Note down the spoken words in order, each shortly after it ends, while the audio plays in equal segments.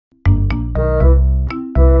Hello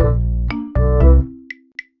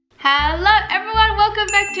everyone, welcome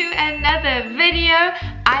back to another video.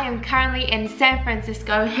 I am currently in San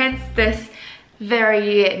Francisco, hence this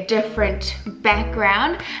very different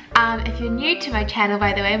background. If you're new to my channel,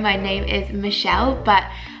 by the way, my name is Michelle, but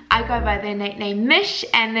I go by the nickname Mish,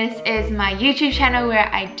 and this is my YouTube channel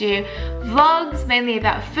where I do vlogs mainly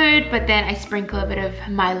about food, but then I sprinkle a bit of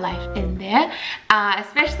my life in there,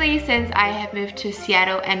 especially since I have moved to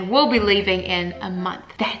Seattle and will be leaving in a month.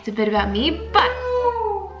 That's a bit about me, but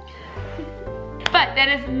that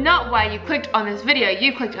is not why you clicked on this video.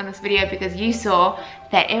 You clicked on this video because you saw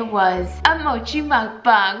that it was a mochi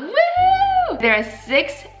mukbang. Woohoo! There are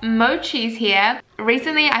 6 mochis here.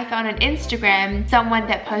 Recently I found on Instagram someone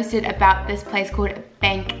that posted about this place called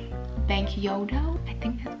Bank Yodo? I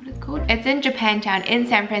think that's what it's called. It's in Japantown in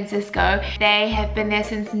San Francisco. They have been there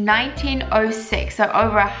since 1906, so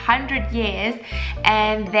over 100 years,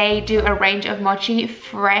 and they do a range of mochi,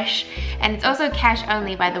 fresh, and it's also cash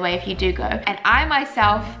only, by the way, if you do go. And I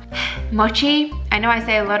myself, mochi, I know I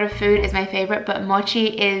say a lot of food is my favorite, but mochi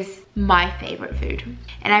is my favorite food.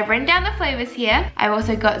 And I've written down the flavors here. I've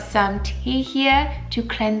also got some tea here to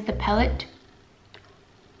cleanse the palate.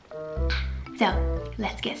 So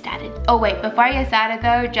let's get started. Oh wait, before I get started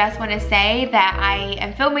though, just want to say that I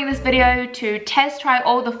am filming this video to test try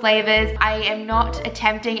all the flavors. I am not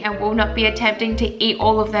attempting and will not be attempting to eat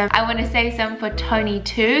all of them. I want to save some for Tony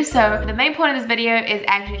too. So the main point of this video is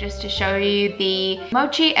actually just to show you the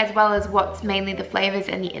mochi as well as what's mainly the flavors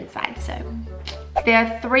and the inside. So there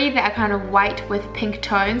are 3 that are kind of white with pink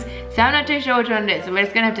tones, so I'm not too sure which one it is. So we're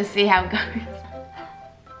just gonna have to see how it goes.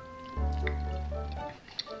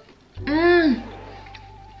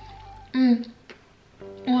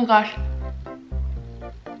 Oh my gosh.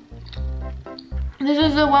 This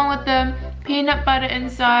is the one with the peanut butter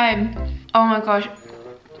inside. Oh my gosh.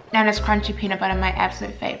 And it's crunchy peanut butter, my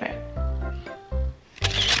absolute favorite.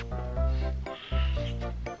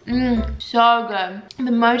 So good.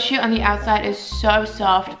 The mochi on the outside is so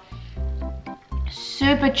soft,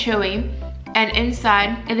 super chewy, and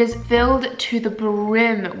inside it is filled to the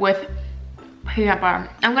brim with peanut butter.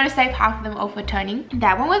 I'm gonna save half of them all for Tony.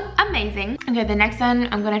 That one was amazing. Okay, the next one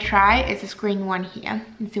I'm gonna try is this green one here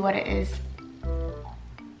and see what it is.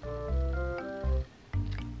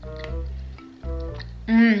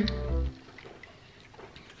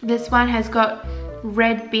 This one has got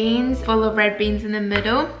red beans, full of red beans in the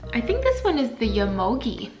middle. I think this one is the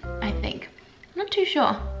yomogi, I think. I'm not too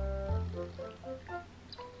sure.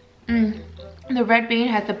 The red bean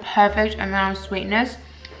has the perfect amount of sweetness.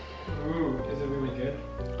 Ooh, is it really good?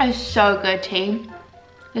 It's so good, tea.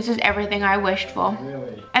 This is everything I wished for.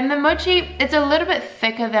 Really? And the mochi, it's a little bit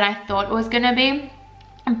thicker than I thought it was gonna be,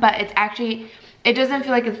 but it's actually, it doesn't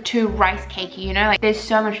feel like it's too rice cakey, you know? Like there's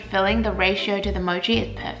so much filling, the ratio to the mochi is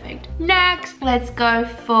perfect. Next, let's go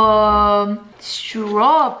for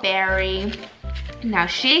strawberry. Now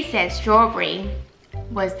she said strawberry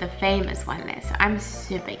was the famous one there, so I'm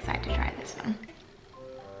super excited to try this one.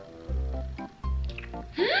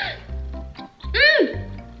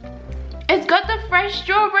 It's got the fresh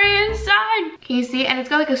strawberry inside. Can you see? And it's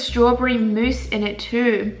got like a strawberry mousse in it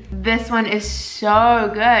too. This one is so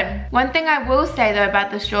good. One thing I will say though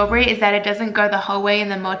about the strawberry is that it doesn't go the whole way in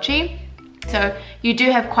the mochi. So you do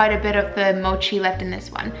have quite a bit of the mochi left in this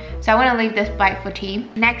one. So I want to leave this bite for tea.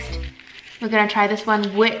 Next, we're gonna try this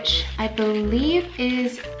one, which I believe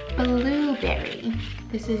is blueberry.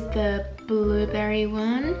 This is the blueberry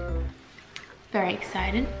one. Very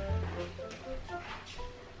excited.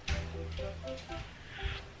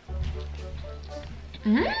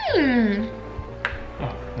 Oh,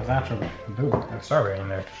 there's actually strawberry in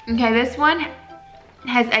there. Okay, this one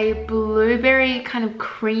has a blueberry kind of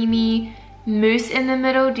creamy mousse in the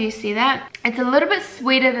middle. Do you see that? It's a little bit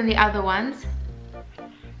sweeter than the other ones.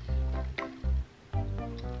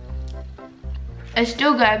 It's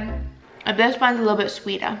still good. This one's a little bit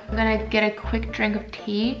sweeter. I'm gonna get a quick drink of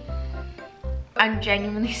tea. I'm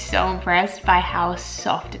genuinely so impressed by how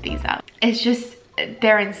soft these are. It's just,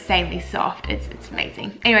 they're insanely soft. It's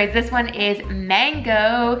amazing. Anyways, this one is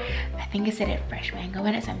mango. I think it said it fresh mango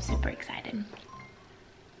in it, so I'm super excited.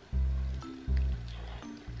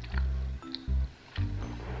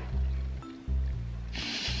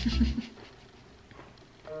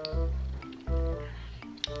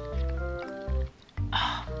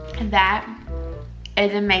 Oh, that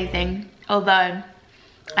is amazing. Although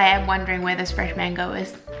I am wondering where this fresh mango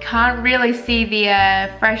is. Can't really see the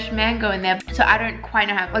fresh mango in there, so I don't quite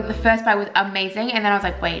know how. Like the first bite was amazing, and then I was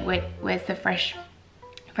like, wait, where's the fresh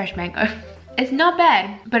mango? It's not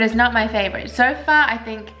bad, but it's not my favorite. So far, I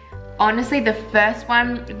think honestly, the first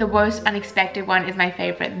one, the most unexpected one, is my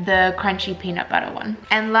favorite, the crunchy peanut butter one.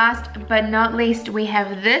 And last but not least, we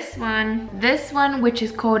have this one which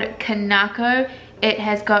is called Kanako. It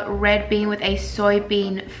has got red bean with a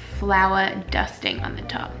soybean flour dusting on the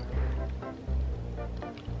top.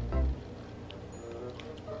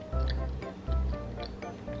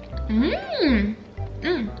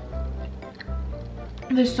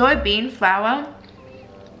 The soybean flour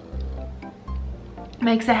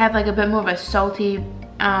makes it have like a bit more of a salty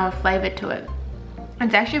flavor to it.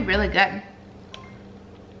 It's actually really good.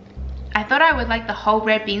 I thought I would like the whole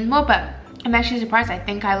red beans more, but I'm actually surprised. I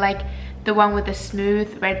think I like the one with the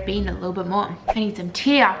smooth red bean a little bit more. I need some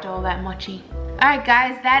tea after all that mochi. Alright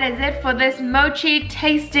guys, that is it for this mochi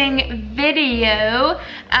tasting video.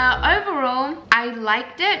 Overall, I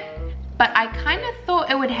liked it, but I kind of thought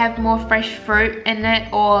it would have more fresh fruit in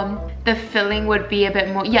it, or the filling would be a bit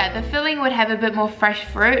more, yeah, the filling would have a bit more fresh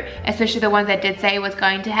fruit, especially the ones I did say it was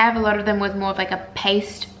going to have. A lot of them was more of like a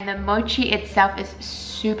paste, and the mochi itself is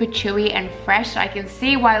super chewy and fresh, so I can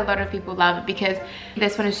see why a lot of people love it, because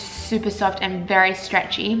this one is super soft and very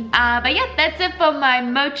stretchy. But yeah, that's it for my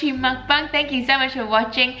mochi mukbang. Thank you so much for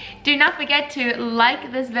watching. Do not forget to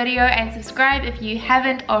like this video and subscribe if you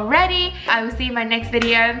haven't already. I will see you in my next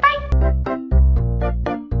video. Bye!